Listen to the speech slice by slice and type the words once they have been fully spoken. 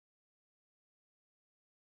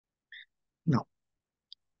Now,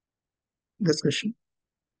 this question.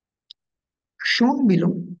 Shown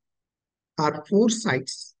below are 4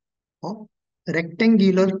 sides of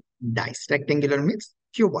rectangular dice. Rectangular means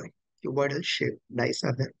cuboid. Cuboidal shaped dice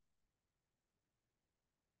are there.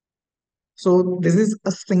 So this is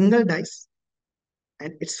a single dice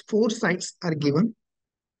and its 4 sides are given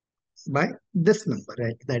by this number,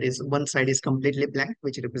 right? That is, one side is completely blank,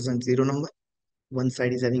 which represents 0 number. One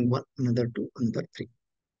side is having 1, another 2, another 3.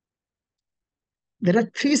 There are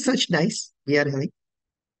 3 such dice we are having.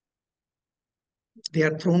 They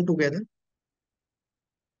are thrown together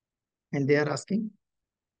and they are asking,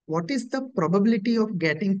 what is the probability of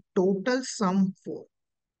getting total sum 4?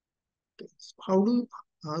 Okay. So how do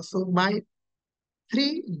so by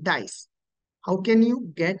 3 dice, how can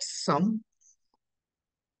you get sum?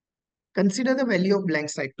 Consider the value of blank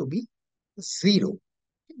side to be 0.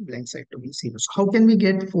 Blank side to be 0. So how can we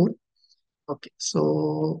get 4? Okay,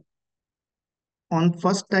 so on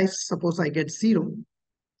first dice, suppose I get 0.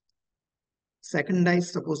 Second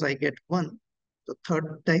dice, suppose I get 1. So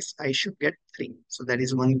third dice, I should get 3. So that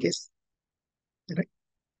is one case. Right?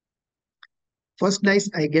 First dice,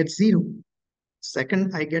 I get 0.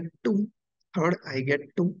 Second, I get 2. Third, I get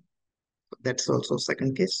 2. So that's also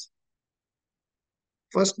second case.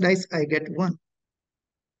 First dice, I get 1.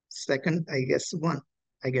 Second, I guess 1.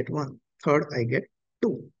 I get 1. Third, I get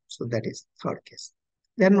 2. So that is third case.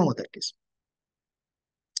 There are no other case.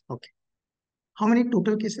 Okay. How many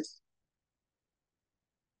total cases?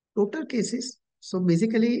 Total cases. So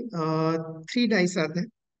basically, 3 dice are there.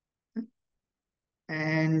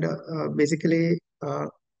 And basically,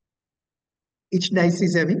 each dice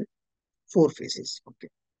is having 4 faces. Okay.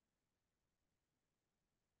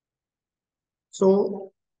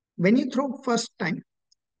 So when you throw first time,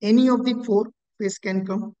 any of the 4 face can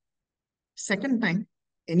come. Second time,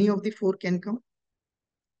 any of the 4 can come.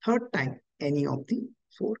 Third time, any of the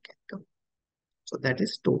 4 can come. So that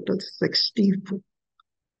is total 64.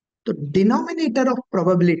 The denominator of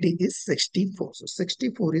probability is 64. So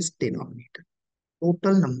 64 is denominator.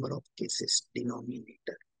 Total number of cases,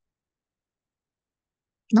 denominator.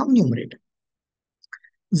 Now numerator.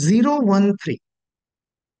 0, 1, 3.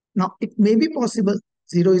 Now it may be possible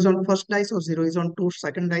 0 is on first dice or 0 is on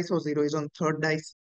second dice or 0 is on third dice.